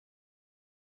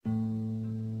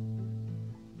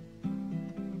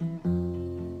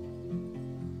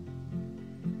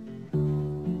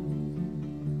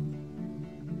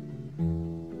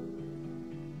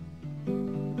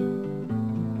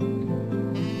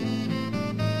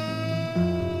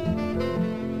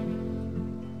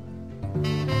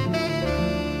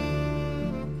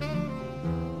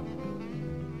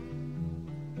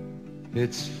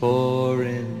It's 4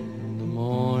 in the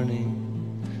morning,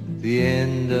 the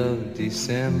end of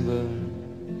December.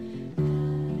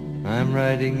 I'm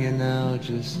writing you now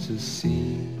just to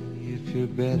see if you're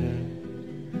better.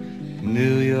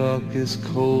 New York is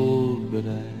cold, but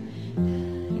I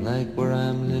like where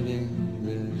I'm living.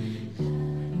 There's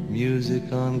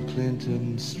music on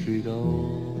Clinton Street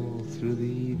all through the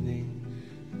evening.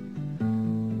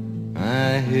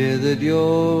 I hear that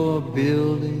you're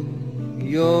building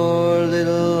your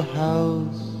little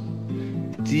house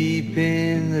deep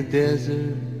in the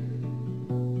desert.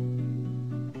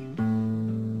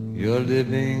 You're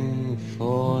living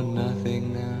for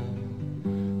nothing now.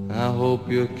 I hope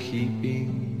you're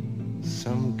keeping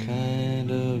some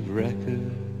kind of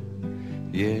record.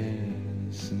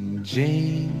 Yes, and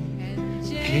Jane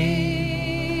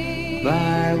came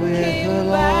by with a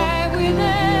lock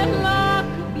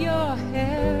of your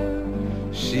hair.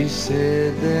 She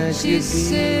said that you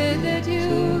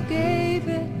gave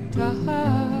it to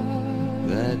her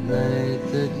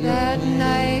that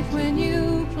night when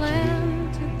you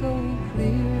planned to go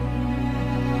clear.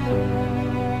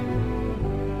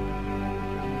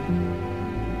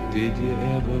 Did you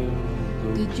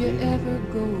ever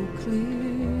go clear?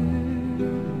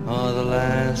 Oh, the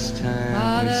last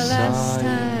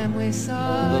time we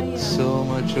saw you looked so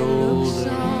much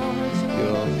older.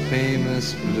 Your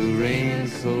famous blue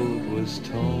raincoat was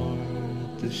torn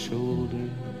at the shoulder.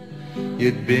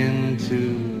 You'd been to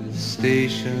the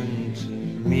station to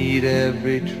meet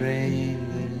every train.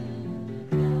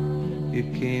 Then you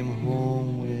came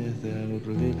home without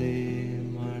Lili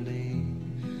Marlene,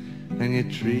 and you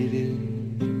treated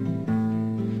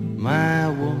my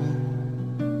woman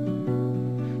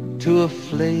to a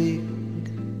flake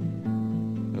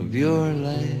of your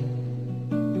life.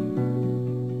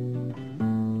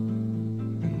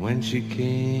 And when she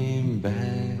came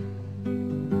back,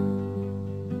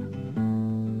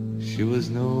 she was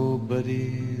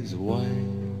nobody's wife.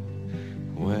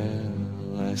 Well,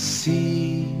 I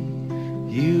see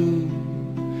you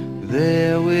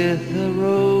there with a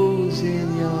rose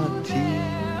in your teeth.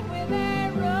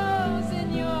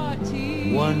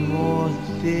 One more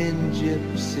thin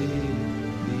gypsy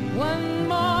thief. One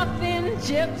more thin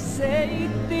gypsy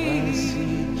thief. I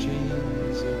see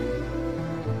James away.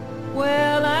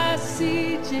 Well, I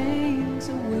see James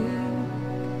away.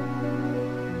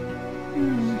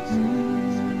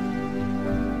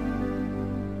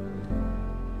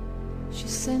 She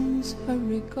sends her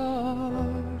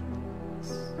regards.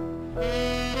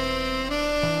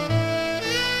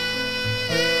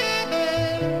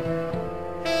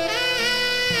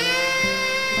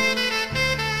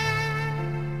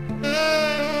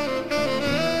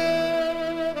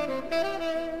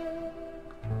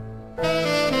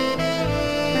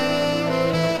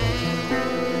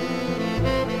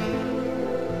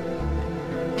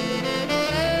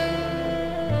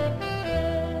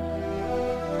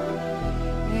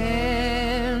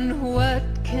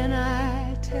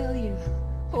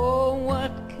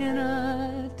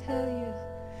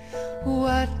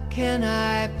 Can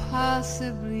I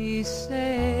possibly say?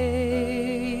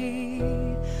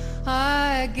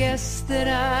 I guess that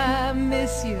I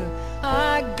miss you.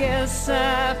 I guess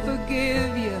I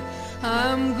forgive you.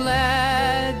 I'm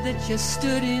glad that you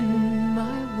stood in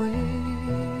my way.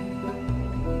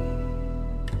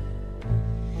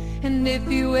 And if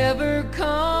you ever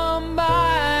come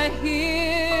by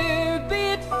here, be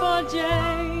it for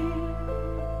Jane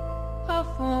or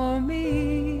for me,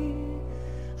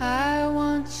 I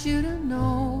want you to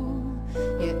know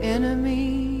your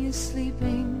enemy is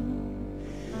sleeping.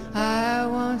 I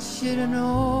want you to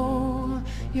know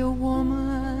your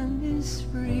woman is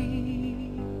free.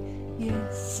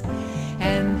 Yes,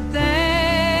 and thanks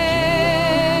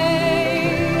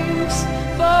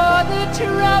for the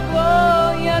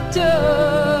trouble you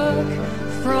took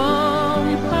from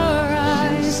her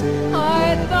eyes.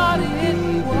 I thought it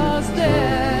was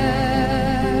there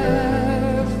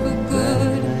for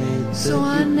good, so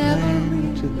I never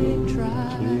really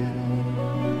tried.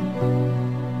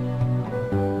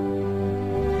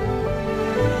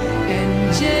 And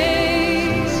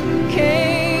Jane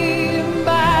came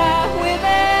by with a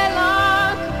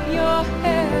lock of your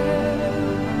hair.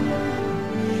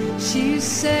 She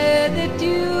said that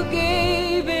you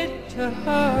gave it to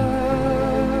her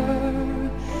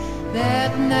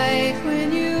that night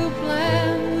when you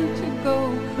planned to go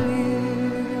clear.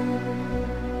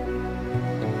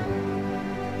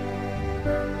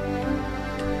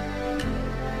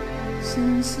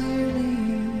 Sincerely,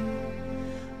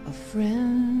 a friend.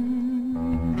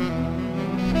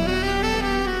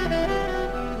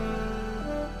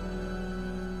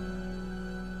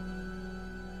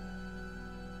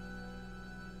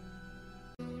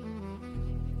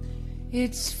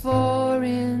 It's 4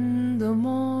 in the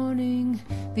morning,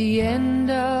 the end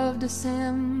of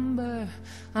December.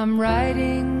 I'm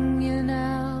writing you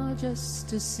now just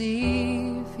to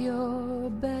see if you're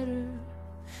better.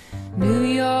 New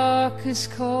York is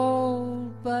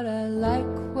cold, but I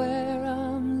like where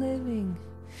I'm living.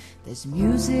 There's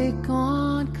music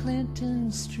on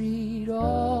Clinton Street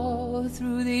all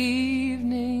through the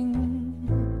evening.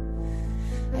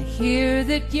 I hear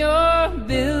that you're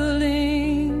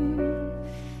building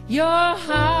your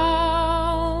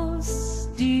house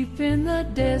deep in the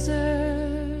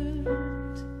desert.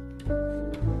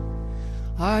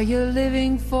 Are you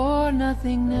living for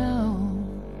nothing now?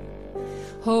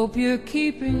 Hope you're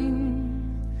keeping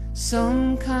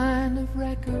some kind of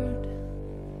record.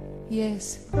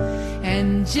 Yes.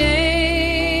 And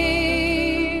Jane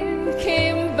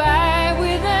came by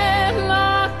with that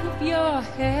lock of your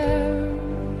hair.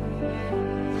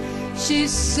 She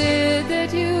said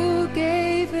that you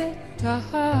gave it to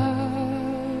her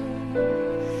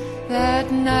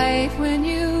that night when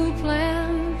you